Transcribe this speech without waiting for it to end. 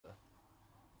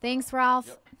Thanks,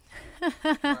 Ralph. Yep.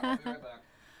 All right, I'll be right back.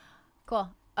 Cool.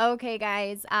 Okay,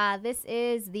 guys. This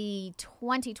is the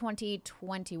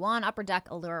 2020-21 Upper Deck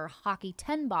Allure Hockey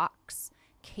 10 box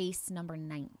case number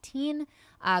 19.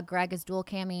 Greg is dual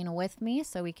camming with me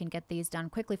so we can get these done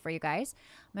quickly for you guys.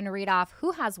 I'm going to read off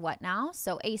who has what now.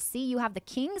 So AC, you have the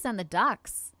Kings and the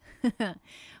Ducks.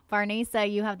 Farnesa,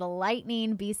 you have the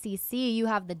Lightning. BCC, you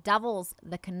have the Devils,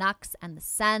 the Canucks, and the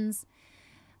Sens.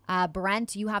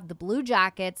 Brent, you have the Blue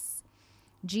Jackets.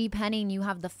 G. Penning, you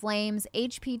have the Flames.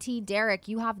 HPT Derek,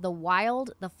 you have the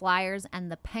Wild, the Flyers,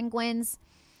 and the Penguins.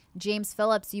 James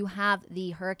Phillips, you have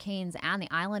the Hurricanes and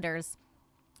the Islanders.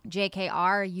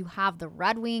 JKR, you have the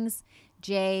Red Wings.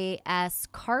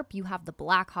 JS Carp, you have the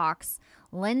Blackhawks.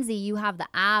 Lindsay, you have the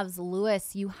Avs.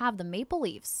 Lewis, you have the Maple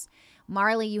Leafs.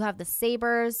 Marley, you have the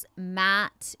Sabres.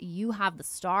 Matt, you have the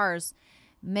Stars.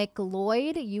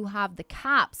 McLeod, you have the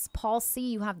Caps. Paul C.,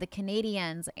 you have the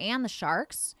Canadians and the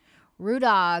Sharks.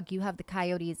 Rudog, you have the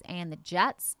Coyotes and the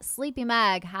Jets. Sleepy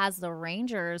Meg has the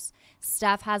Rangers.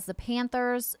 Steph has the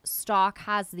Panthers. Stock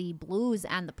has the Blues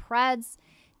and the Preds.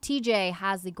 TJ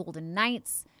has the Golden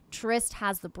Knights. Trist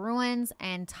has the Bruins.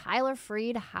 And Tyler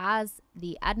Freed has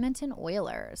the Edmonton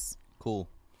Oilers. Cool.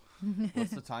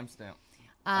 What's the timestamp?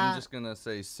 I'm just going to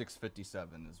say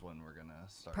 6:57 is when we're going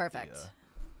to start. Perfect.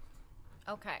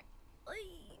 Okay.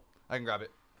 I can grab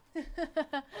it. I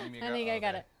think I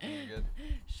got it. You're good.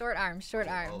 Short arms, short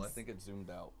arms. Oh, I think it zoomed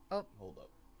out. Oh. Hold up.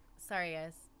 Sorry,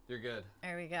 guys. You're good.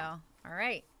 There we go. All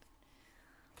right.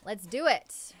 Let's do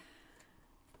it.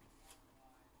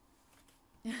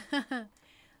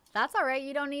 That's all right.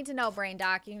 You don't need to know, Brain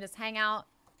Doc. You can just hang out.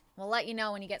 We'll let you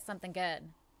know when you get something good.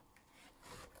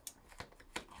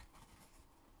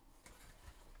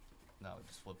 No,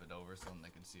 just flip it over so they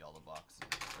can see all the boxes.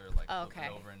 Or like Okay.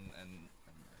 flip it over and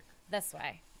like, This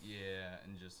way. yeah,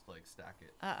 and just like stack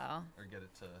it. Uh-oh. Or get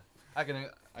it to I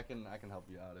can help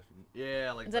you out if you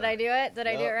yeah, like Did that. I do it? Did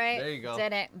I do it right? There you go.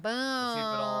 Did it. Boom. Let's see if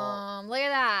it all Look at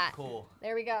that. cool.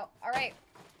 There we go. All right.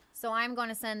 So I'm going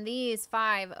to send these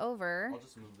 5 over. I'll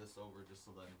just move this over just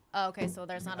so then Oh, okay, so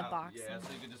there's not a box. Yeah,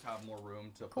 so you can just have more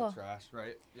room to Cool. put trash,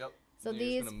 right? Yep. So And you're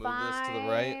these just gonna move 5 this to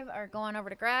the right. are going over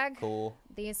to Greg. Cool.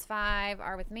 These 5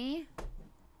 are with me.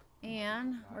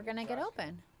 And we're going to get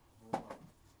open.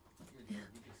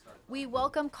 We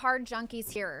welcome card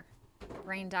junkies here.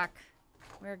 Brain Duck.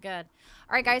 We're good.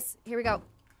 All right, guys. Here we go.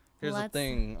 Here's the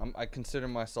thing. I consider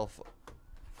myself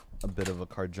a bit of a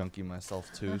card junkie myself,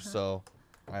 too. So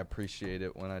I appreciate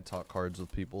it when I talk cards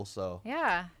with people. So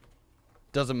Yeah.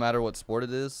 doesn't matter what sport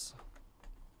it is.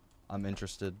 I'm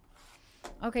interested.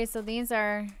 Okay, so these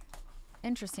are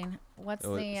interesting. What's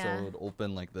So the... it would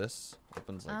open like this.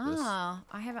 Opens like this. Oh,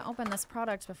 I haven't opened this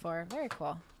product before. Very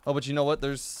cool. Oh, but you know what?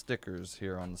 There's stickers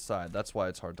here on the side. That's why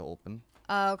it's hard to open.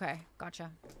 Oh, okay. Gotcha.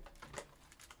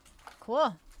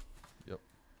 Cool. Yep.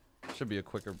 Should be a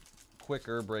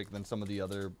quicker break than some of the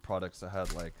other products that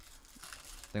had like,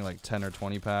 I think like 10 or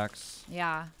 20 packs.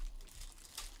 Yeah.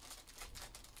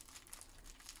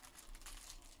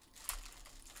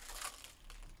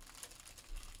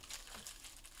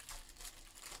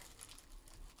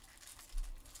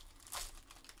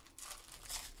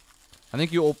 I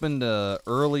think you opened a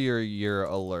earlier year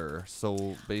Allure.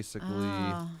 So basically,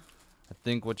 Oh. I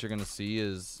think what you're going to see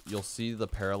is you'll see the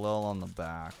parallel on the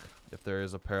back. If there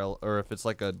is a parallel, or if it's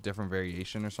like a different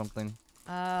variation or something.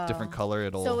 Oh. Different color,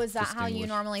 it'll So is that how you distinguish.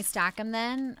 normally stack them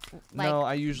then? Like, No,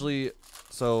 I usually,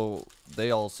 so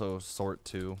they also sort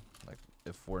too. Like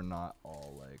if we're not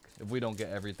all like, if we don't get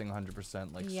everything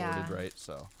 100% like Yeah. sorted right.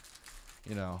 So,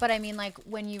 you know. but I mean, like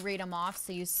when you read them off,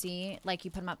 so you see, like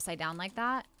you put them upside down like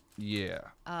that? Yeah.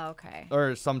 Oh, okay.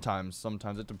 Or sometimes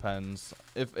it depends.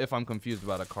 If I'm confused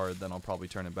about a card, then I'll probably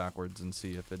turn it backwards and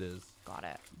see if it is. Got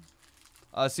it.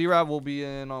 C-Rab will be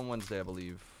in on Wednesday, I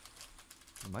believe.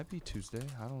 It might be Tuesday.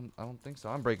 I don't think so.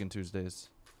 I'm breaking Tuesdays.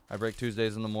 I break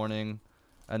Tuesdays in the morning.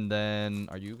 And then,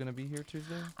 are you going to be here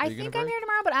Tuesday? I Are you think gonna I'm break? here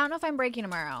tomorrow, but I don't know if I'm breaking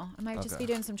tomorrow. I might just Okay.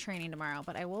 be doing some training tomorrow,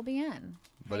 but I will be in.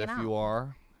 But if hanging you out.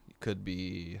 are, you could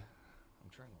be. I'm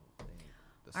trying to think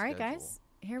the All right, schedule. guys.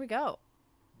 Here we go.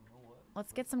 You know what?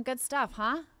 Let's get some good stuff,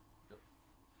 huh? Yep.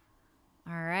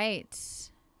 All right.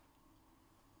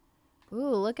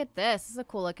 Ooh, look at this. This is a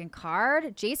cool looking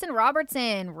card. Jason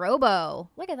Robertson, Robo.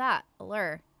 Look at that.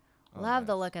 Allure. Oh, Love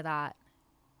the nice. look of that.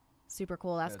 Super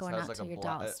cool. That's Yeah, it going has out like to a your bla-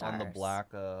 Dallas Stars. on the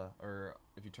black, or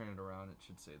if you turn it around, it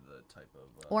should say the type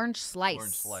of Orange slice.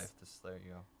 Orange slice. There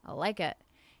you go. I like it.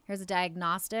 Here's a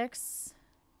diagnostics.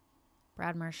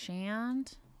 Brad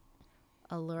Marchand.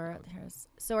 Allure.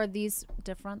 So are these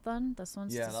different then? This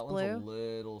one's Yeah, just that blue. one's a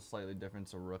little slightly different.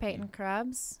 It's a rookie. Peyton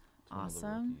Krebs. It's one of the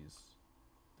Awesome. rookies.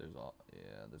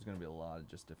 there's gonna be a lot of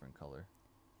just different color.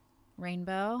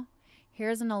 Rainbow.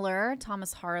 Here's an Allure.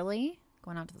 Thomas Harley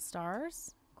going out to the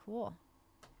stars. Cool.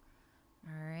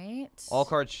 All right. All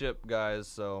cards ship, guys,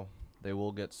 so they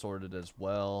will get sorted as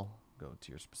well. Go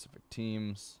to your specific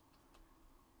teams.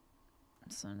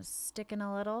 So I'm just sticking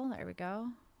a little. There we go.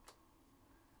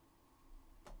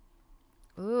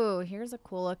 Ooh, here's a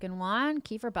cool looking one.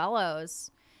 Kiefer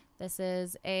Bellows. This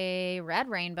is a red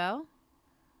rainbow.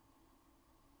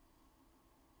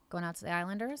 Going out to the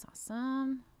Islanders.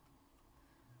 Awesome.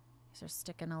 These are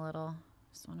sticking a little.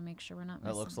 Just want to make sure we're not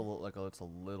missing. That looks a little like it's a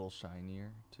little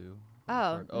shinier too.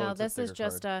 Oh, no, this is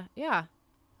just a, yeah.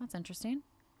 That's interesting.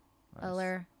 Nice.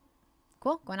 Allure.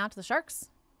 Cool. Going out to the Sharks.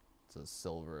 It's a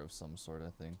silver of some sort,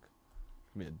 I think.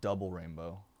 It's gonna be a double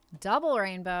rainbow. Double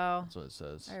rainbow. That's what it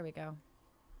says. There we go.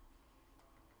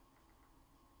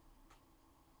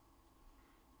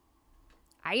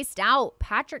 Iced out.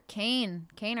 Patrick Kane.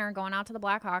 Kaner going out to the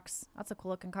Blackhawks. That's a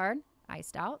cool looking card.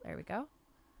 Iced out. There we go.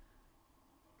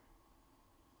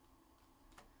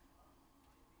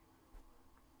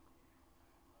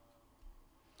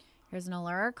 Here's an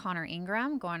Allure. Connor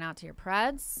Ingram going out to your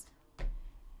Preds.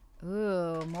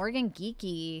 Ooh, Morgan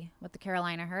Geeky with the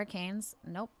Carolina Hurricanes.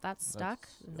 Nope, that's stuck.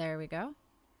 There we go.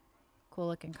 Cool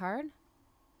looking card.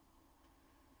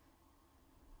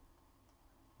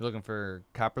 You're looking for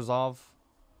Kaprizov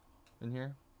in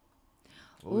here?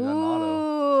 Oh, we got an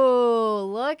auto.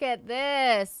 Look at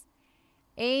this.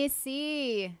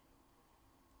 AC.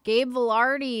 Gabe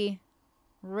Velarde.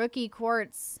 Rookie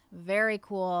quartz. Very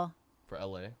cool. For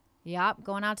LA? Yep,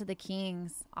 going out to the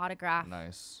Kings. Autograph.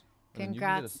 Nice. Congrats. And you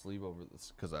can get a sleeve over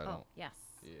this because I don't. Yes.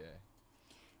 Yeah.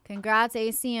 Congrats,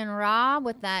 AC and Rob,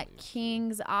 with that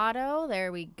Kings auto.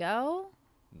 There we go.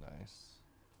 Nice.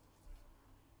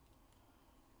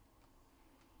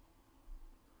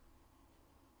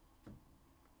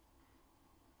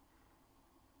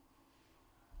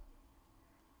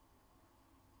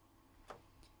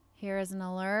 Here is an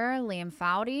Allure. Liam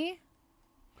Foudy.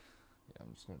 Yeah,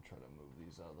 I'm just going to try to move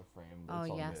these out of the frame. But Oh,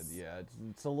 it's all yes. good. Yeah,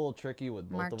 it's a little tricky with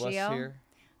both Mark of us Gio. here.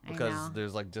 Because I know.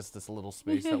 there's like just this little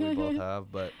space that we both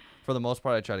have. But for the most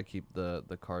part, I try to keep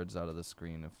the cards out of the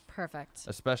screen. Perfect.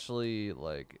 Especially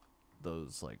like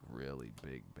those like really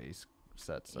big base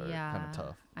sets are kind of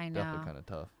tough. I know. Definitely kind of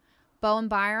tough. Bowen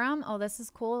Byram. Oh, this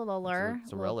is cool. Allure.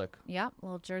 It's a relic. Yep,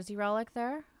 little jersey relic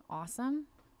there. Awesome.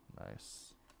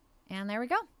 Nice. And there we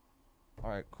go. All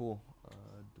right, cool.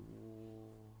 Dual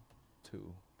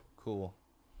 2. Cool.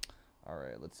 All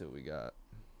right, let's see what we got.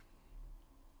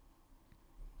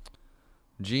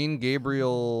 Jean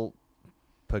Gabriel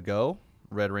Pagot,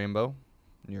 Red Rainbow,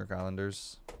 New York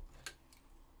Islanders.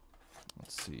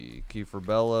 Let's see. Kiefer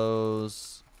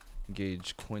Bellows,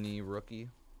 Gage Quinney, rookie.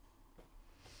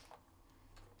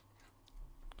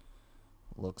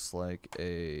 Looks like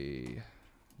a...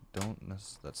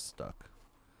 That's stuck.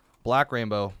 Black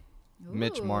Rainbow,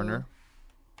 Mitch Marner.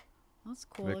 That's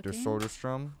cool. Victor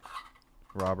Soderstrom,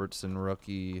 Robertson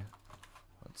rookie.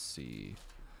 Let's see.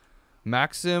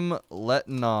 Maxim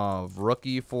Letinov,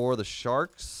 rookie for the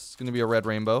Sharks. It's going to be a red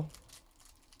rainbow.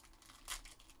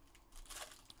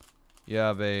 You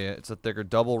have it's a thicker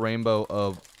double rainbow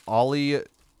of Ollie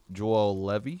Joel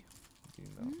Levy.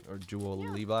 Or Joel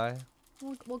Levi.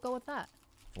 We'll go with that.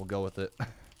 We'll go with it.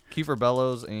 Kiefer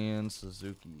Bellows and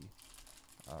Suzuki.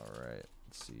 All right.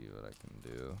 Let's see what I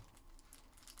can do.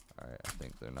 All right. I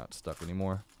think they're not stuck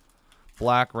anymore.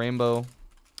 Black rainbow.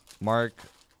 Mark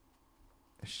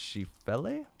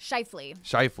Scheifele? Scheifele.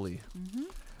 Mm-hmm.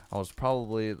 That was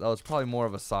probably more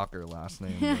of a soccer last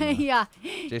name. Yeah.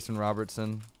 Jason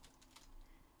Robertson.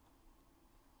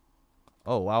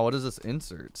 Oh wow, what is this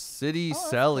insert? City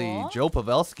Selly, cool. Joe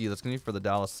Pavelski. That's gonna be for the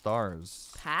Dallas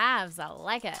Stars. Pavs, I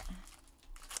like it.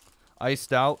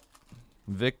 Iced out,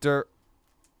 Victor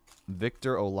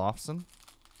Olofsson,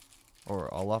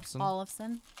 or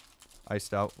Olofsson.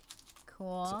 Iced out.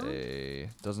 Cool.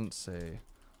 Doesn't say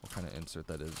what kind of insert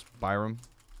that is. Byram,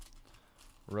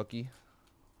 rookie.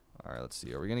 All right, let's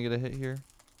see. Are we gonna get a hit here?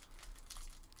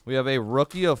 We have a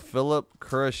rookie of Philip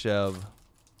Kurashev.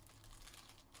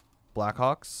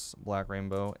 Blackhawks, Black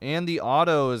Rainbow. And the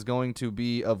auto is going to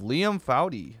be of Liam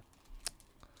Foudy.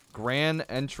 Grand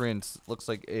entrance. Looks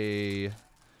like a...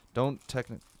 Don't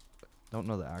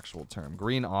know the actual term.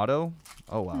 Green auto?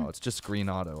 Oh, wow. It's just green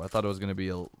auto. I thought it was going to be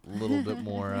a little bit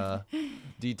more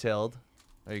detailed.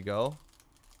 There you go.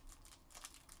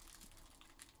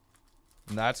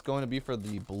 And that's going to be for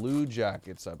the Blue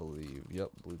Jackets, I believe. Yep,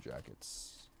 Blue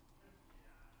Jackets.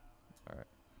 All right.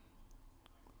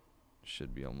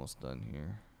 Should be almost done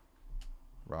here.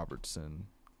 Robertson.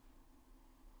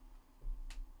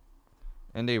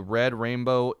 And a red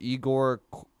rainbow Igor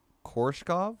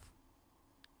Korshkov.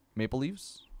 Maple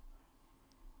Leafs.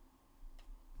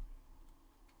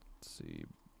 Let's see.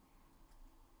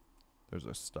 There's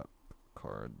a stuck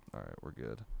card. All right, we're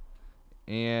good.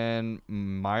 And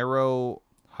Miro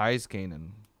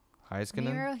Heiskanen.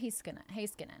 Miro Heiskanen.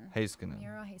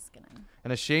 Miro Heiskanen.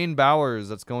 And a Shane Bowers.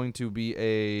 That's going to be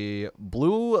a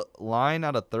blue line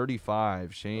out of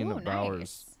 35. Shane Bowers.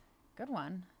 Nice. Good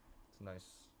one. It's nice.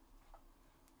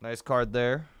 Nice card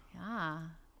there. Yeah.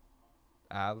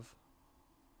 Av.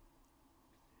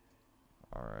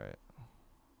 All right.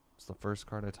 It's the first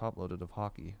card I top loaded of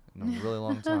hockey in a really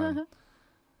long time.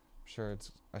 Sure,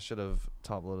 I should have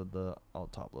top loaded the. I'll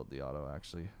top load the auto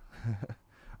actually.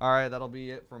 All right, that'll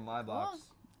be it from my box.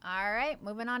 All right,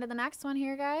 moving on to the next one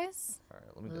here, guys. All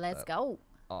right, let me. Let's go.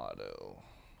 Auto.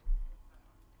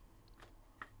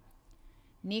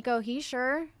 Nico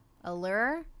Heischer,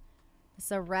 Allure. This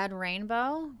is a red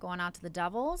rainbow going out to the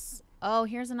Devils. Oh,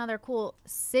 here's another cool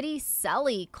City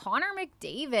Selly, Connor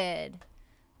McDavid.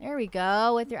 There we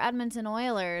go with your Edmonton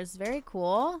Oilers. Very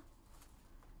cool.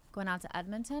 Going out to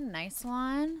Edmonton. Nice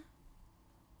one.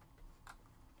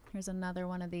 Here's another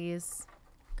one of these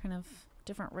kind of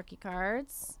different rookie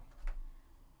cards.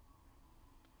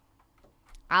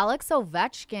 Alex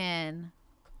Ovechkin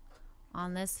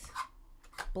on this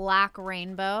black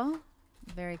rainbow.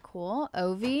 Very cool.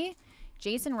 Ovi.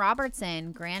 Jason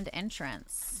Robertson, grand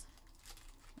entrance.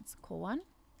 That's a cool one.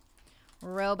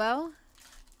 Robo.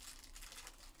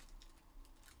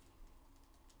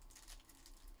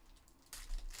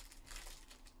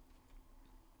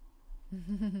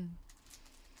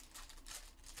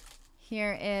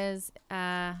 Here is,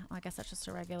 I guess that's just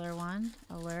a regular one.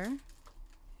 Allure.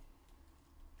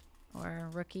 Or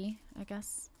rookie, I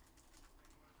guess.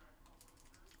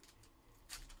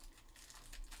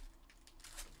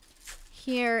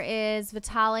 Here is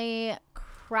Vitaly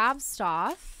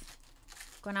Kravtsov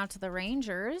going out to the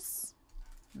Rangers.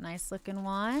 Nice looking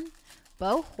one.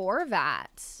 Bo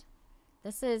Horvat.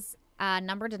 This is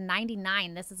numbered to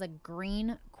 99. This is a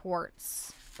green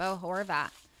quartz. Bo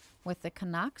Horvat with the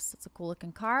Canucks. It's a cool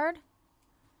looking card.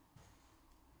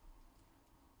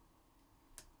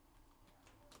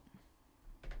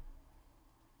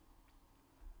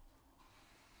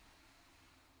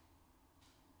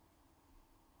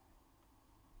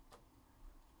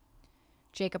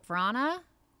 Jacob Vrana.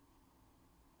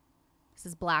 This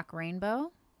is Black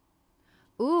Rainbow.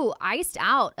 Ooh, iced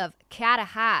out of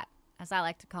Catahat, as I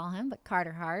like to call him, but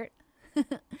Carter Hart.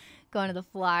 Going to the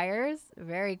Flyers.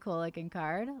 Very cool looking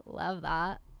card. Love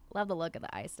that. Love the look of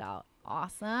the iced out.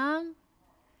 Awesome.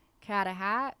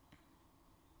 Catahat.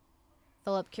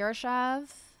 Philip Kurashev.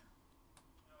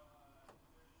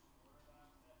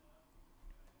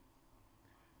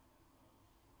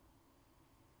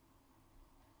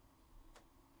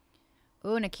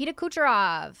 Ooh, Nikita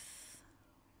Kucherov.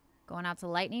 Going out to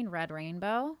Lightning, red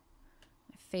rainbow.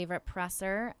 My favorite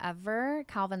presser ever,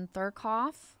 Calvin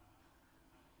Thurkoff.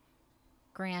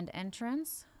 Grand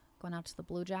entrance. Going out to the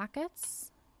Blue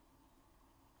Jackets.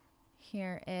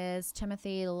 Here is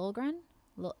Timothy Liljegren.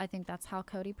 I think that's how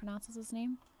Cody pronounces his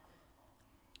name.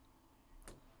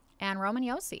 And Roman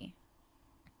Josi.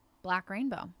 Black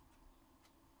rainbow.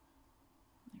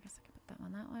 I guess I could put that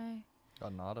one that way.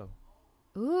 Got an auto.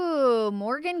 Ooh,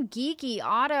 Morgan Geeky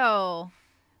auto.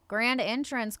 Grand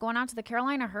entrance going out to the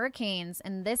Carolina Hurricanes.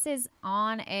 And this is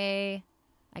on a,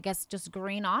 I guess, just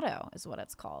green auto is what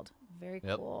it's called. Very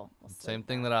cool. Same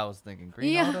thing that I was thinking.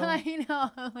 Green auto. Yeah, I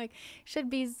know. I'm like, should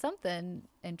be something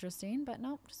interesting, but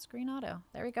nope, just green auto.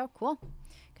 There we go. Cool.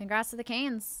 Congrats to the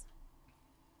Canes.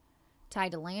 Ty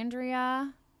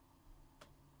Dellandrea.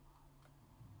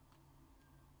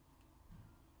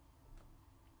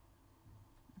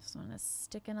 This one is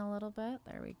sticking a little bit.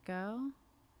 There we go.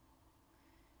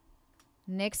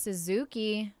 Nick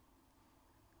Suzuki.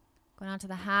 Going on to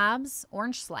the Habs.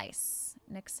 Orange Slice.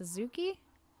 Nick Suzuki.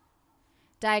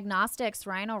 Diagnostics.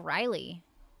 Ryan O'Reilly.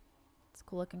 It's a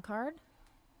cool looking card.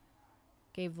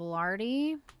 Gabe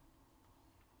Velarde.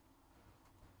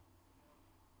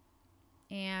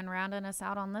 And rounding us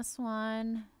out on this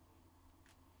one.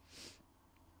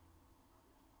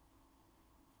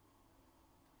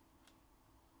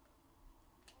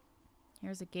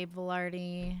 Here's a Gabe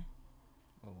Velarde.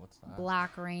 Oh, what's that?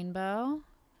 Black rainbow.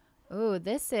 Ooh,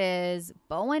 this is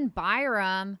Bowen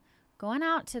Byram going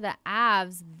out to the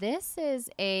Avs. This is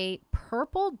a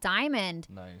purple diamond.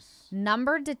 Nice.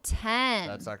 Numbered to 10.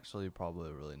 That's actually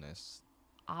probably really nice.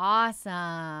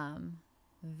 Awesome.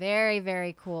 Very,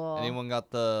 very cool. Anyone got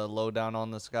the lowdown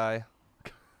on this guy?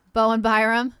 Bowen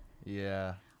Byram?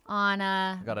 Yeah. On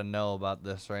I gotta know about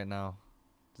this right now.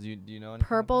 Do you know anything?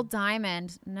 Purple about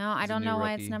diamond. No, I It's a don't new know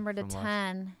why it's rookie numbered to from last-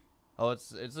 10. Oh,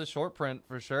 it's a short print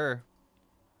for sure.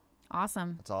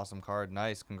 Awesome. That's an awesome card.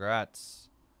 Nice. Congrats.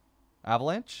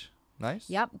 Avalanche. Nice.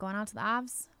 Yep, going out to the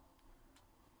Avs.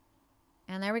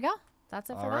 And there we go. That's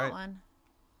it for that Alright. one.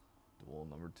 Duel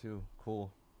number 2.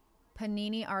 Cool.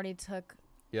 Panini already took.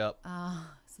 Yep.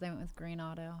 So they went with green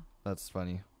auto. That's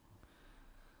funny.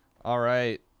 All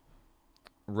right.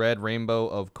 Red Rainbow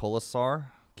of Colasar.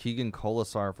 Keegan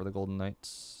Colasar for the Golden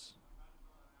Knights.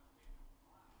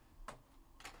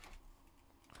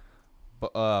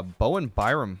 Bowen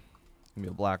Byram. Gonna be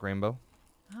a black rainbow.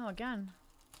 Oh, again.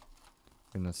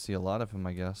 Gonna see a lot of him,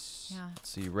 I guess. Yeah. Let's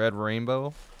see. Red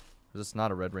Rainbow. This is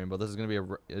not a red rainbow. This is gonna be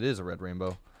it is a red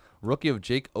rainbow. Rookie of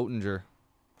Jake Oettinger,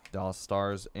 Dallas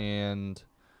Stars, and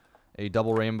a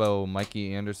double rainbow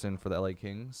Mikey Anderson for the LA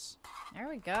Kings. There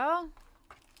we go.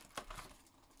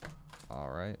 All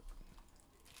right.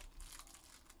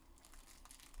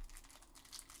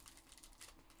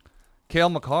 Kale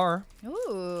McCarr,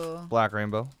 Ooh. black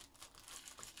rainbow.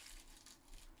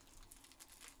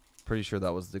 Pretty sure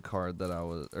that was the card that I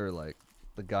was, or like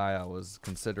the guy I was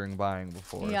considering buying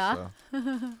before. Yeah.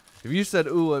 So. If you said,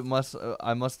 "Ooh,"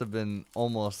 I must have been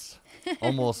almost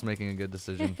making a good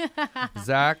decision.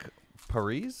 Zach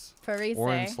Parise, Parise.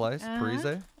 orange slice,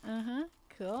 Parise,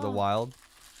 Cool. the Wild.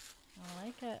 I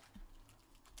like it.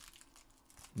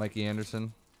 Mikey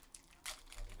Anderson.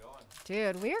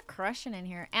 Dude, we are crushing in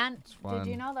here. And did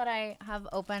you fun. know that I have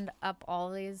opened up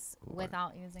all these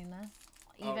without using this?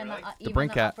 Even really? the The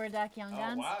Brink Cat. Upper Deck Young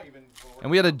Guns. Oh, wow. You've been And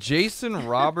we had a Jason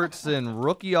Robertson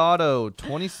rookie auto,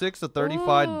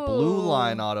 26/35 blue Ooh.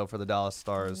 line auto for the Dallas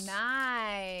Stars.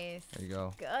 Nice. There you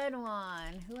go. Good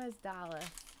one. Who has Dallas?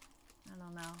 I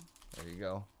don't know. There you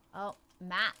go. Oh,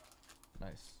 Matt.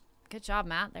 Nice. Good job,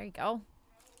 Matt. There you go.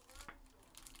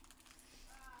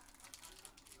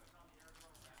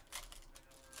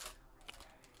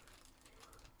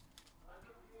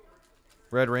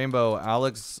 Red Rainbow,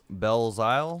 Alex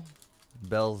Belzile.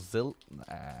 Belzil.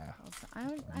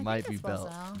 I Might think be it's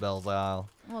Belzile. Belzile.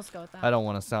 We'll just go with that. I don't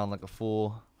want to sound like a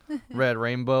fool. Red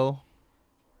Rainbow.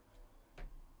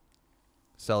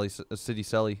 City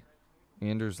Selly.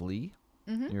 Anders Lee.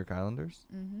 New York Islanders.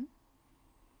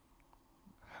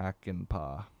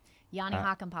 Hackenpah. Yanni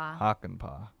Hakanpää.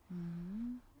 Hackenpah.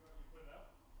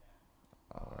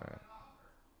 All right.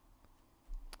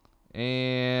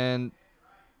 And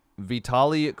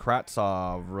Vitaly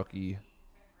Kratsov, rookie.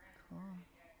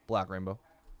 Black rainbow.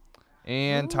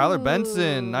 And Tyler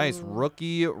Benson, nice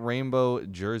rookie rainbow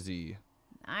jersey.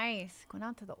 Nice. Going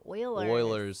out to the Oilers.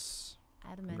 Oilers.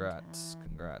 Edmonton.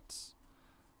 Congrats.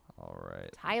 All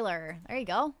right. Tyler. There you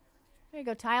go. There you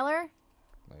go, Tyler.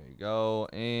 There you go.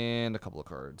 And a couple of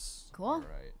cards. Cool. All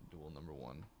right. Duel number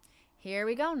 1. Here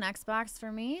we go. Next box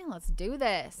for me. Let's do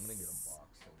this. I'm going to get a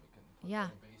box so we can put Yeah. on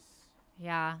the base.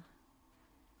 Yeah.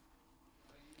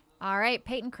 All right,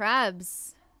 Peyton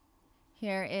Krebs.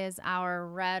 Here is our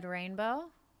red rainbow.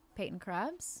 Peyton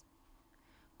Krebs.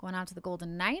 Going out to the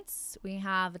Golden Knights, we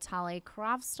have Vitaly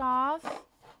Kravtsov.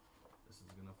 This is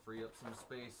going to free up some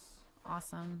space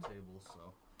Awesome. on the table,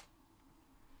 so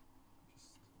just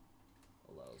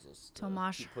allows us to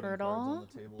Tomasz keep putting cards on Hurdle.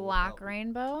 the table Black without-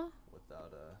 rainbow.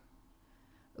 Without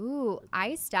Ooh,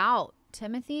 iced out.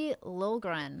 Timothy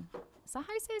Liljegren. Is that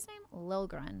how you say his name?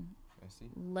 Liljegren. I see.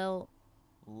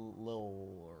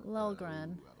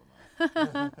 Liljegren. I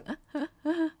don't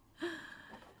know.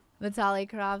 Vitaly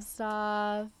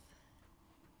Kravtsov.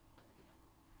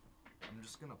 I'm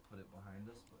just gonna put it behind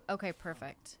us. But Okay,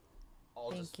 perfect.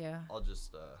 Thank you. I'll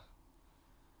just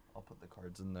I'll put the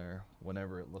cards in there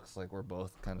whenever it looks like we're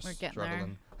both kind of We're getting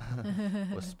there.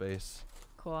 struggling with space.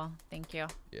 Cool. Thank you.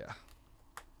 Yeah.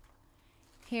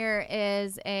 Here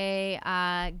is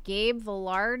a Gabe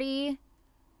Velarde.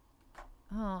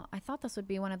 Oh, I thought this would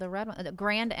be one of the red ones. The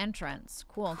Grand Entrance.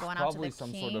 Cool. Going out to Probably the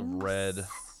some Kings. sort of red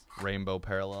rainbow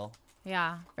parallel.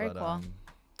 Yeah, very but, cool.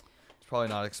 It's probably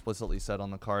not explicitly said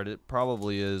on the card. It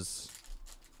probably is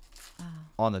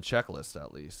on the checklist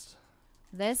at least.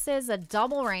 This is a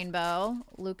double rainbow.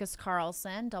 Lucas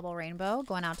Carlson, double rainbow.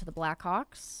 Going out to the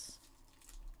Blackhawks.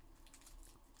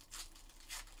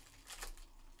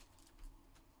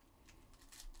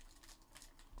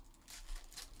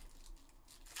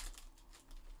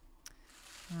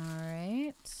 All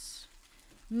right.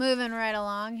 Moving right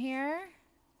along here.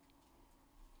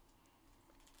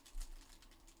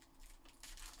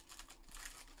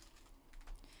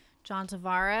 John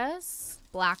Tavares,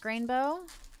 black rainbow.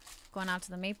 Going out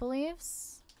to the Maple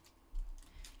Leafs.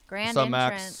 Grand What's up,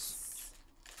 Max? Entrance.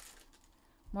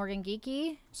 Morgan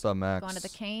Geekie. What's up, Max? Going to the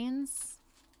Canes.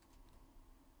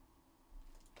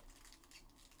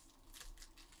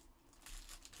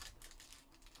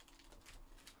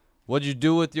 What'd you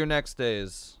do with your next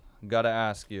days? Gotta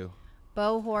ask you.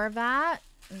 Bo Horvat.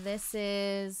 This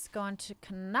is going to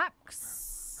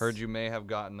Canucks. Heard you may have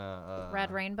gotten a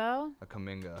Red Rainbow. a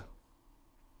Kaminga.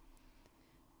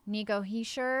 Nico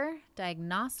Heischer,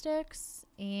 Diagnostics,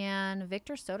 and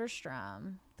Victor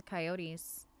Soderstrom, the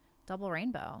Coyotes. Double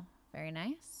Rainbow. Very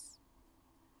nice.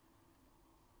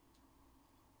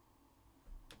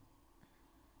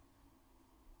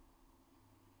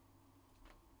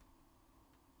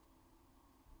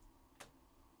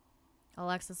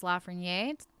 Alexis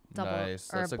Lafreniere, double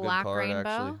Nice. or That's a good black card, rainbow.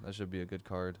 actually. That should be a good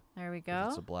card. There we If go.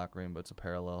 it's a black rainbow. It's a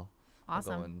parallel.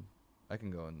 Awesome. I can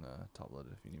go in top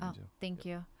loaded if you need me to. Thank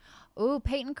you. Ooh,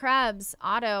 Peyton Krebs,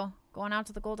 auto, going out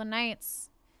to the Golden Knights.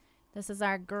 This is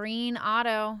our green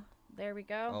auto. There we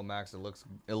go. Oh, Max, it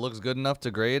looks good enough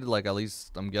to grade. Like, at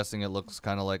least I'm guessing it looks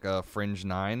kind of like a fringe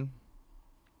 9.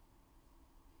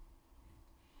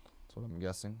 That's what I'm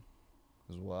guessing.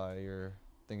 Is why you're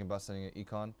thinking about sending an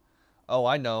econ. Oh,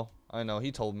 I know.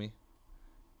 He told me.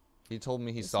 He told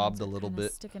me he sobbed a little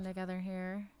bit. Sticking together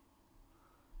here.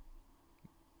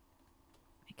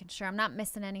 Making sure I'm not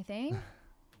missing anything.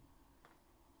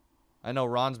 I know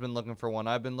Ron's been looking for one.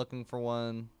 I've been looking for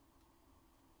one.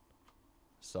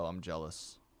 So I'm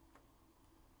jealous.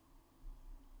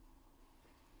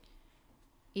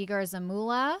 Igor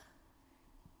Zamula.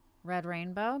 Red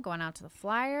Rainbow going out to the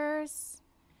Flyers.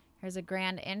 Here's a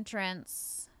grand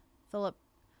entrance. Philip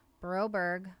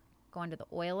Broberg going to the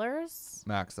Oilers.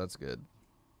 Max, that's good.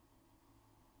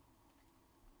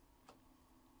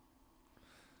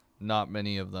 Not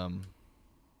many of them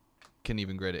can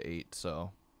even grade an 8,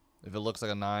 so if it looks like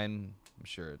a 9, I'm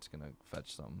sure it's going to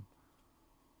fetch some.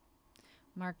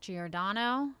 Mark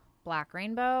Giordano, Black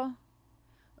Rainbow.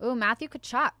 Ooh, Matthew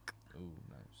Tkachuk Ooh,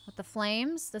 nice. with the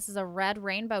Flames. This is a Red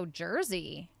Rainbow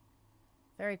jersey.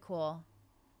 Very cool.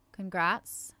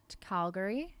 Congrats to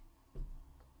Calgary.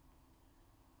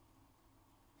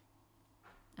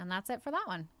 And that's it for that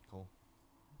one. Cool.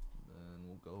 Then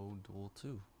we'll go duel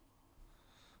 2.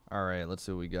 All right, let's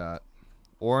see what we got.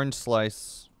 Orange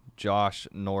Slice, Josh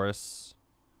Norris,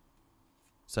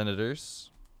 Senators.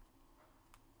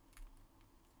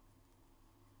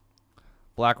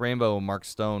 Black Rainbow, Mark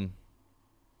Stone,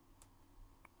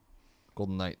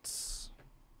 Golden Knights.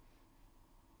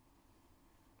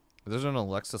 There's an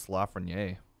Alexis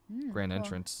Lafreniere, grand cool.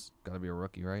 entrance. Got to be a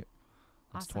rookie, right?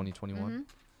 That's Awesome. 2021.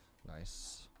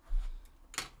 Nice.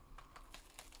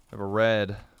 We have a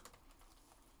red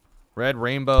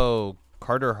Rainbow,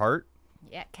 Carter Hart.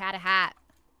 Yeah, cat a hat.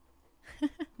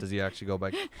 Does he actually go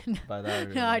by that?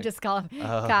 Or No, I just call him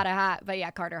cat a hat. But yeah,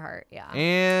 Carter Hart. Yeah.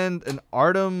 And an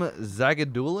Artem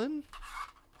Zagadulin.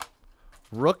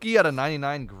 Rookie out of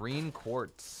 99, green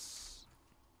quartz.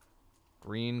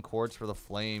 Green quartz for the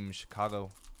Flames.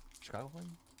 Chicago Flames?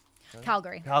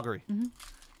 Calgary. Calgary.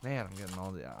 Man, I'm getting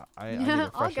all the... I need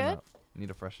to All freshen good. up. Need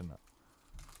to freshen up.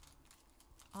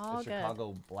 All The good.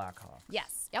 Chicago Blackhawks.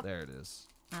 Yes. Yep. There it is.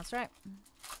 That's right.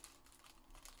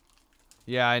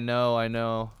 Yeah, I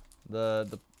know.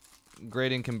 The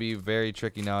grading can be very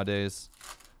tricky nowadays.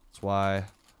 That's why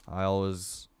I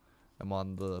always am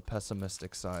on the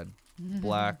pessimistic side.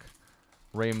 Black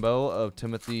Rainbow of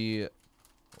Timothy.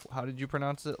 How did you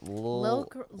pronounce it?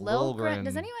 Lilgren.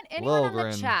 Does anyone in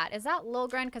the chat, is that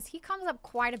Lilgren? Because he comes up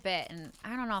quite a bit, and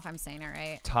I don't know if I'm saying it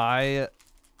right. Ty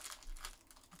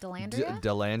Delandria?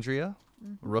 Delandria.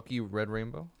 Rookie Red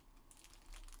Rainbow.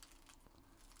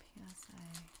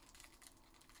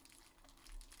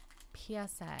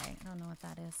 PSA. I don't know what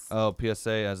that is. Oh,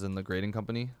 PSA as in the grading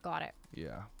company. Got it.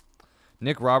 Yeah.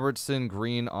 Nick Robertson,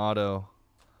 green auto.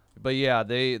 But yeah,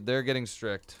 they're getting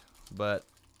strict. But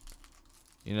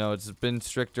you know, it's been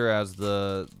stricter as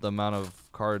the amount of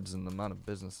cards and the amount of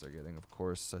business they're getting. Of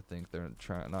course, I think they're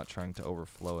not trying to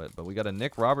overflow it. But we got a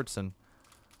Nick Robertson,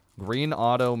 green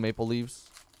auto, Maple Leafs.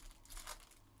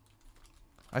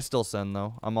 I still send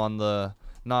though. I'm on the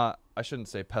I shouldn't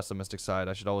say pessimistic side.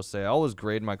 I should always say I always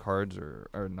grade my cards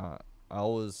or not. I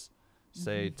always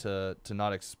say to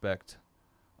not expect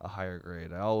a higher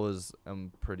grade. I always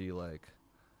am pretty like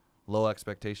low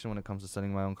expectation when it comes to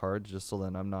sending my own cards, just so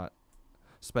that I'm not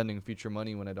spending future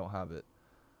money when I don't have it.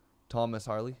 Thomas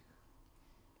Harley.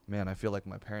 Man, I feel like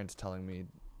my parents telling me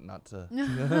not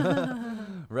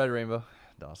to. Red Rainbow,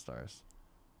 Doll Stars.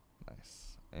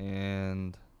 Nice.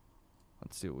 And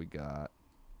let's see what we got.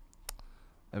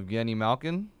 Evgeny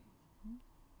Malkin,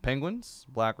 Penguins,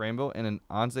 Black Rainbow, and an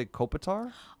Anze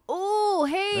Kopitar. Oh,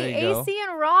 There hey, you go. AC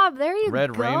and Rob. There you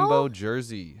Red go. Rainbow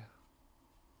jersey.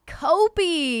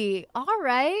 Kobe. All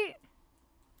right.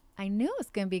 I knew it was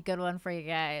going to be a good one for you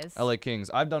guys. LA Kings.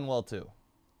 I've done well too.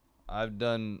 I've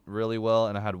done really well,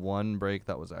 and I had one break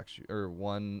that was actually, or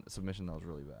one submission that was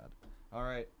really bad. All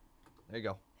right, there you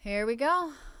go. Here we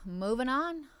go. Moving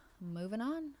on. Moving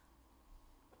on.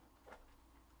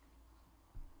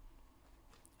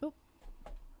 Oop.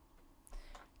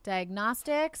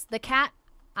 Diagnostics. The cat,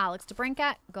 Alex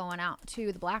DeBrincat, going out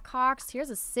to the Blackhawks. Here's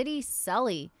a City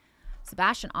Sully.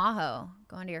 Sebastian Aho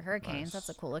going to your Hurricanes. Nice. That's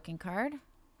a cool looking card.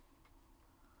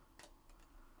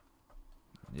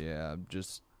 Yeah,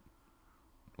 just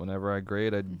whenever I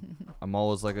grade, I'm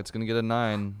always like, it's going to get a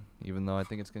 9, even though I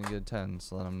think it's going to get a 10,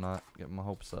 so that I'm not getting my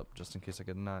hopes up just in case I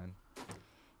get a 9.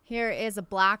 Here is a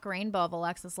black rainbow of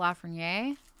Alexis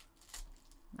Lafreniere.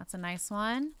 That's a nice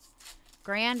one.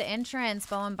 Grand entrance,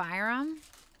 Bowen Byram.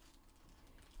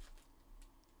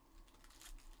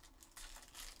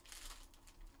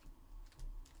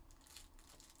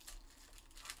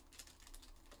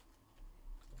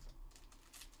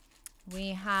 We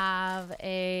have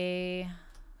a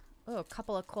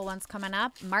couple of cool ones coming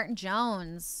up. Martin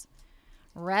Jones,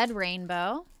 red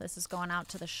rainbow. This is going out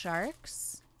to the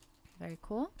Sharks. Very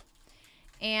cool.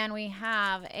 And we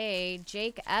have a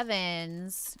Jake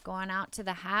Evans going out to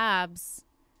the Habs.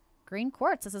 Green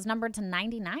quartz. This is numbered to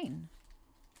 99.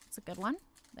 That's a good one.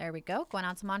 There we go. Going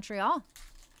out to Montreal.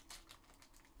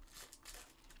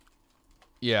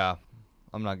 Yeah,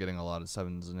 I'm not getting a lot of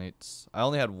 7s and 8s. I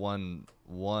only had one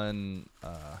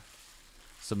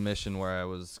submission where I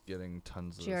was getting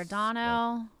tons of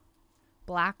Giordano,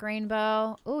 black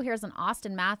rainbow. Ooh, here's an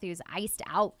Austin Matthews iced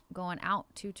out going out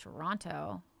to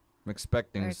Toronto. I'm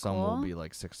expecting Very some cool. will be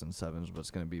like 6 and 7s, but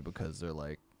it's going to be because they're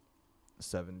like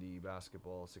 70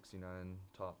 basketball, 69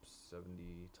 tops,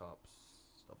 70 tops,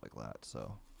 stuff like that.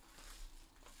 So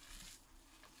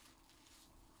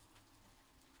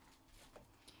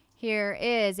Here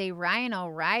is a Ryan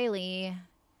O'Reilly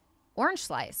orange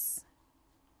slice.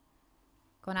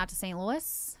 Going out to St.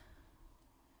 Louis.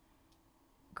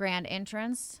 Grand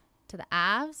entrance to the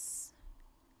Avs.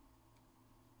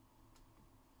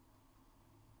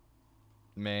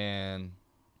 man,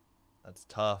 that's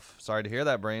tough. Sorry to hear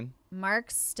that, Brain.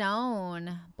 Mark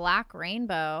Stone, black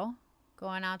rainbow.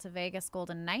 Going out to Vegas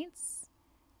Golden Knights.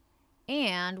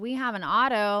 And we have an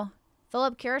auto,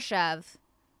 Philip Kurashev,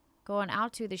 going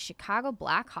out to the Chicago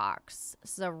Blackhawks.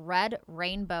 This is a red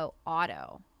rainbow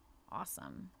auto.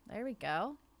 Awesome. There we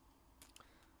go.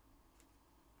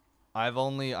 I've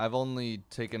only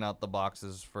taken out the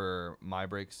boxes for my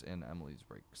breaks and Emily's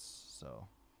breaks, so.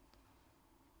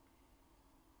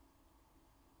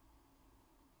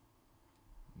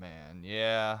 Man,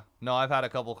 yeah. No, I've had a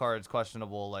couple cards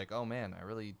questionable, like, oh man, I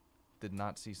really did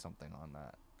not see something on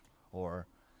that. Or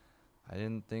I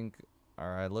didn't think, or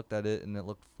I looked at it and it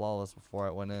looked flawless before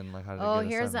I went in. Like, how did Oh, it get a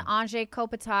here's 7? an Anze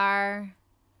Kopitar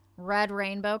red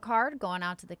rainbow card going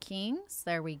out to the Kings.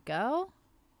 There we go.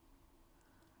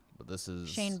 But this is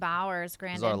Shane Bowers,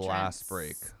 grand this is our entrance. last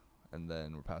break, and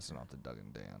then we're passing off to Doug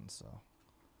and Dan. So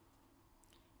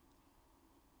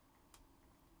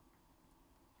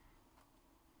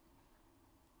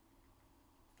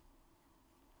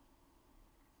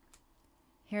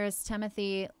Here's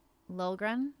Timothy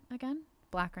Liljegren again,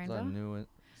 black is that a rainbow. new? Is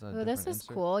that a Oh, this different is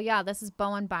insert? cool. Yeah, this is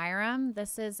Bowen Byram.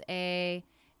 This is a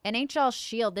NHL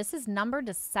Shield. This is numbered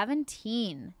to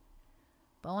 17.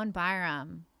 Bowen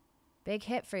Byram. Big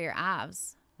hit for your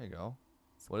Avs. There you go.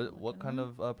 It's a cool What looking kind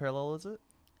one. of parallel is it?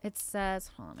 It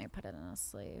says, hold on, let me put it in a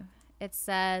sleeve. It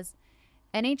says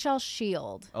NHL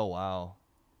Shield. Oh wow.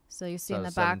 So you see So in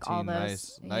the back all 17,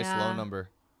 those. nice low Yeah. number.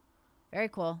 Very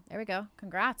cool. There we go.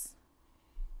 Congrats.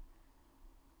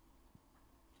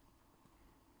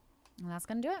 And that's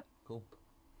going to do it. Cool.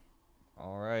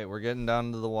 All right, we're getting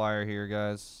down to the wire here,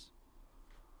 guys.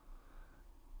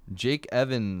 Jake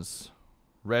Evans,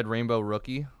 red rainbow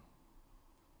rookie.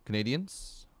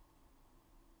 Canadians.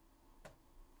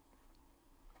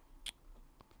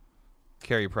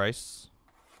 Carey Price,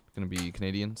 gonna be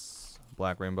Canadians,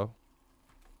 black rainbow.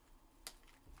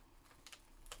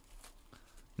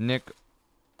 Nick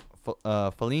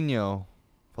Foligno.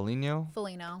 Felino.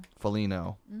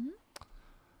 Mm-hmm.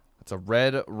 That's a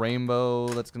red rainbow.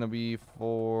 That's gonna be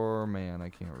for, man, I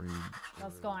can't read.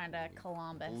 That's going to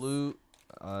Columbus. Blue.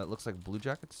 It looks like Blue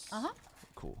Jackets. Uh-huh.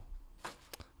 Cool.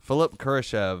 Philip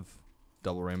Kurashev,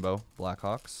 double rainbow,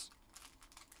 Blackhawks.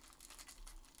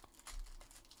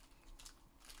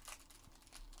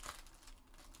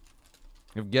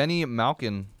 Evgeny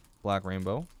Malkin, black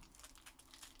rainbow.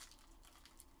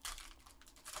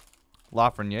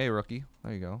 Lafreniere, rookie.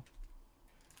 There you go.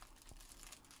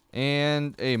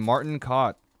 And a Martin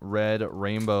Cott, red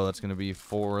rainbow. That's going to be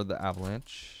for the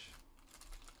Avalanche.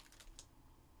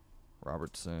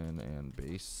 Robertson and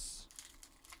base.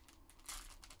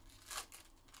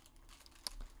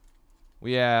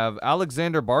 We have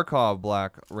Alexander Barkov,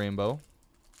 black rainbow.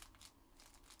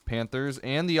 Panthers.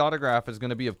 And the autograph is going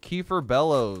to be of Kiefer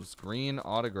Bellows, green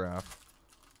autograph.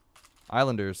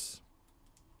 Islanders.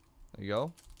 There you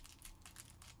go.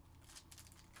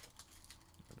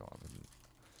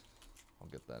 I'll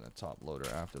get that in a top loader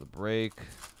after the break.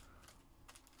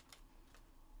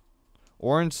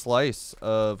 Orange slice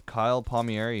of Kyle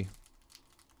Palmieri.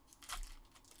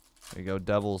 There you go,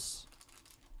 Devils.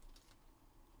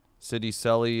 City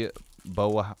Selly,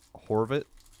 Boa Horvat.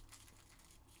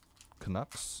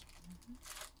 Canucks.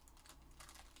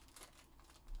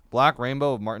 Black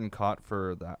rainbow of Martin Cott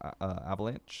for the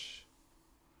Avalanche.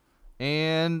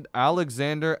 And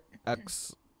Alexander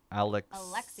Alexiev.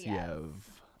 Alexiev.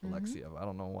 I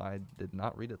don't know why I did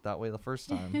not read it that way the first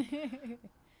time.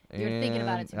 You were thinking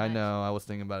about it too much. I know. I was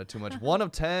thinking about it too much. 1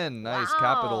 of 10. Nice. Wow.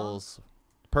 Capitals.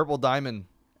 Purple diamond.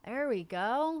 There we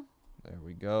go. There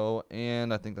we go.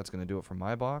 And I think that's going to do it for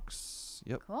my box.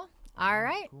 Yep. Cool. All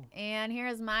right. Cool. And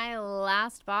here's my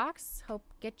last box. Hope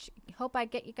I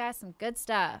get you guys some good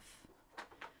stuff.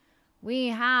 We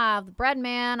have the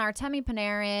Breadman, Artemi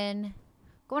Panarin,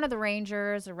 going to the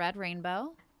Rangers, a red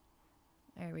rainbow.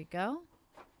 There we go.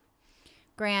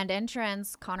 Grand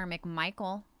entrance, Connor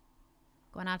McMichael.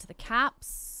 Going out to the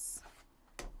Caps.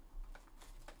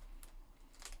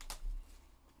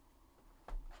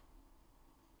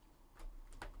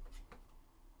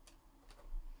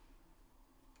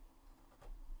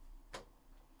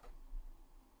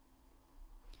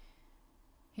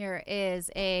 Here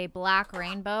is a black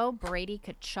rainbow, Brady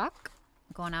Tkachuk.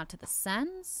 Going out to the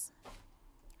Sens.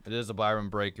 It is a Byron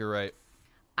break. You're right.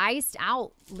 Iced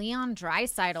out, Leon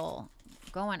Draisaitl.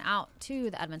 Going out to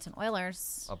the Edmonton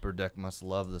Oilers. Upper Deck must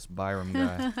love this Byram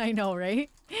guy. I know, right?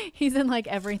 He's in like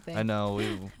everything. I know.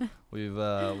 We've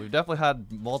definitely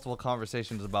had multiple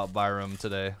conversations about Byram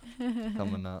today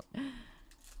coming up.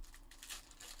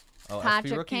 Oh,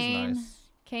 Patrick SP rookie's Kane, nice.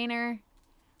 Kaner,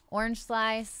 Orange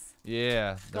Slice.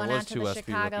 Yeah, there Going was out to 2 the SP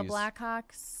Chicago rookies.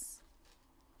 Blackhawks.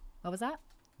 What was that?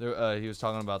 There, he was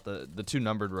talking about the 2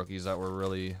 numbered rookies that were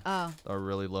really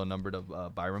low numbered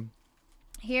of Byram.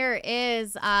 Here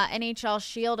is NHL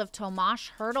Shield of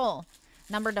Tomas Hertl,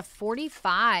 numbered to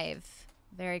 45.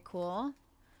 Very cool.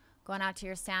 Going out to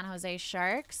your San Jose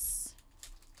Sharks.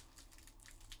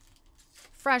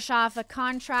 Fresh off a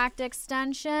contract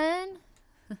extension.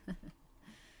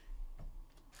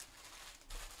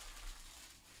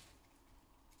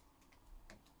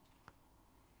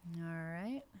 All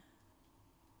right.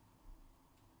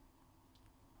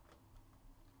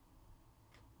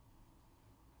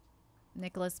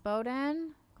 Nicholas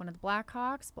Bowden, going to the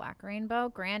Blackhawks, Black Rainbow,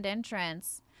 Grand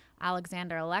Entrance.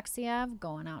 Alexander Alexiev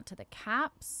going out to the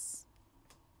Caps.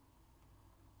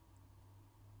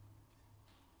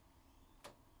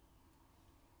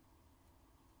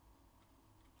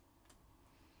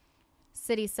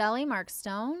 City Selly, Mark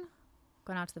Stone,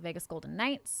 going out to the Vegas Golden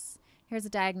Knights. Here's a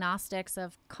diagnostics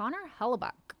of Connor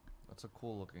Hellebuck. That's a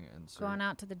cool looking insert. Going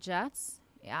out to the Jets.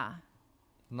 Yeah.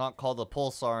 Not called a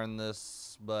pulsar in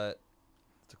this, but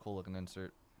it's a cool looking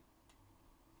insert.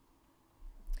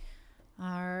 All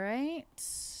right.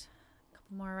 A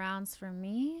couple more rounds for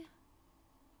me.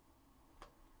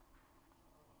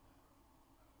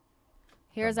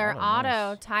 Here's our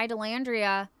auto, nice. Ty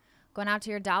Dellandrea, going out to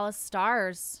your Dallas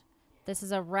Stars. This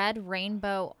is a red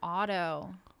rainbow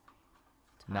auto.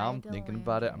 Now I'm thinking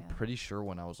about it. I'm pretty sure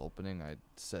when I was opening, I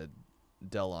said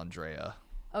Del Andrea.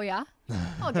 Oh, yeah?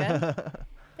 Oh, good.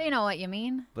 They know what you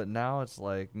mean. But now it's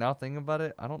like, now thinking about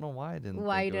it, I don't know why I didn't.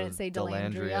 Why think you it didn't was say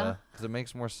Delandria? Because it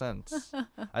makes more sense.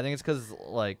 I think it's because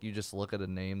like you just look at a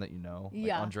name that you know, like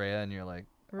Yeah. Andrea, and you're like,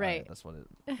 Right. That's what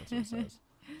it says.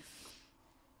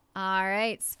 All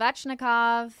right.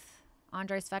 Svechnikov,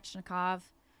 Andrei Svechnikov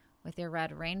with your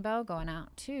red rainbow going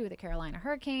out to the Carolina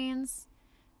Hurricanes.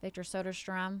 Victor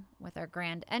Soderstrom with our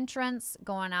grand entrance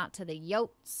going out to the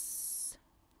Yotes.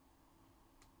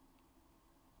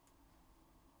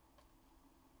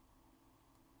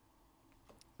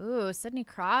 Ooh, Sidney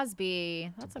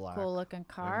Crosby. That's a cool looking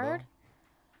card.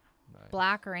 Nice.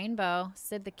 Black rainbow.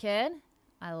 Sid the Kid.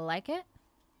 I like it.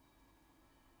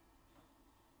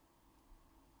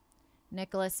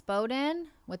 Nicholas Bowden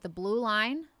with the blue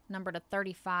line, number to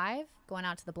 35, going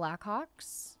out to the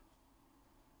Blackhawks.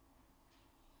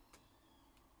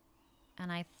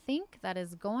 And I think that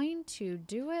is going to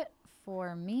do it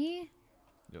for me.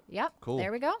 Yep. Cool.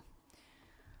 There we go.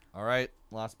 All right,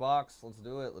 last box. Let's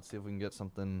do it. Let's see if we can get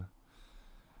something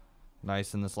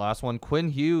nice in this last one. Quinn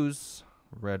Hughes,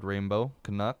 red rainbow,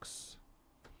 Canucks.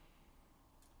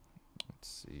 Let's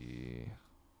see.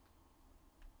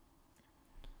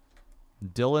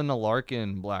 Dylan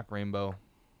Larkin, Black Rainbow.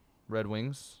 Red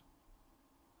Wings.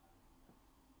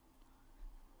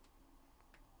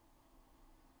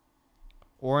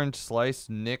 Orange Slice,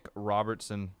 Nick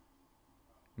Robertson.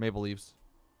 Maple Leafs.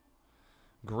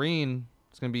 Green,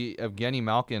 it's going to be Evgeny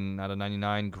Malkin out of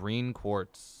 99. Green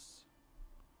Quartz.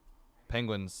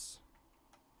 Penguins.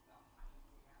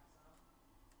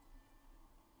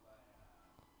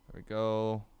 There we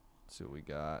go. Let's see what we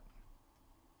got.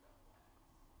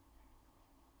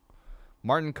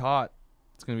 Martin Cott.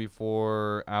 It's going to be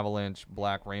for Avalanche,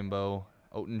 Black Rainbow.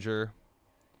 Oettinger.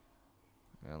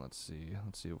 And let's see.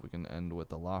 Let's see if we can end with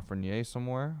the Lafreniere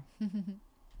somewhere.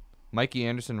 Mikey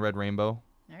Anderson, Red Rainbow.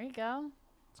 There you go.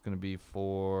 It's going to be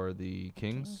for the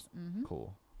Kings. Mm-hmm.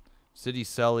 Cool. City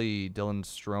Selly, Dylan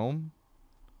Strome.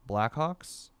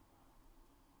 Blackhawks.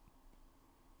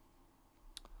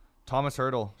 Thomas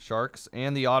Hurdle, Sharks.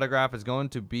 And the autograph is going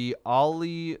to be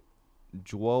Ollie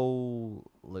Joe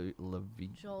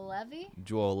Levy. Joel Levy?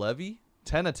 Joel Levy.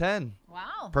 10 of 10.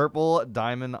 Wow. Purple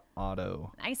Diamond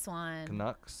Auto. Nice one.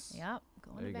 Canucks. Yep.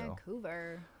 Going There to you go.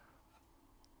 Vancouver.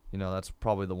 You know, that's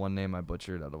probably the one name I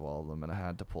butchered out of all of them, and I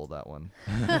had to pull that one.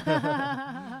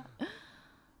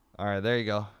 All right, there you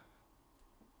go.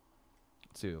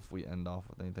 Let's see if we end off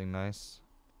with anything nice.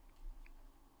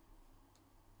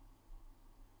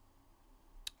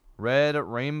 Red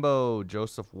Rainbow,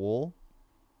 Joseph Wool.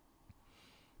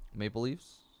 Maple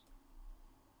Leafs.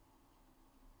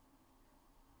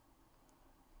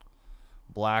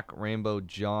 Black Rainbow,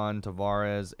 John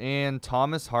Tavares. And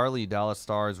Thomas Harley, Dallas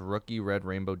Stars, rookie Red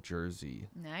Rainbow jersey.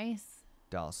 Nice.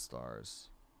 Dallas Stars.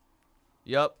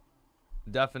 Yep.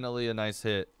 Definitely a nice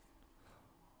hit.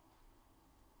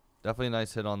 Definitely a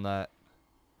nice hit on that.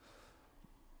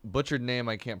 Butchered name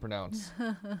I can't pronounce.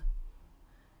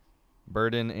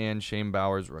 Burden and Shane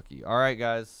Bowers, rookie. All right,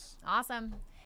 guys. Awesome.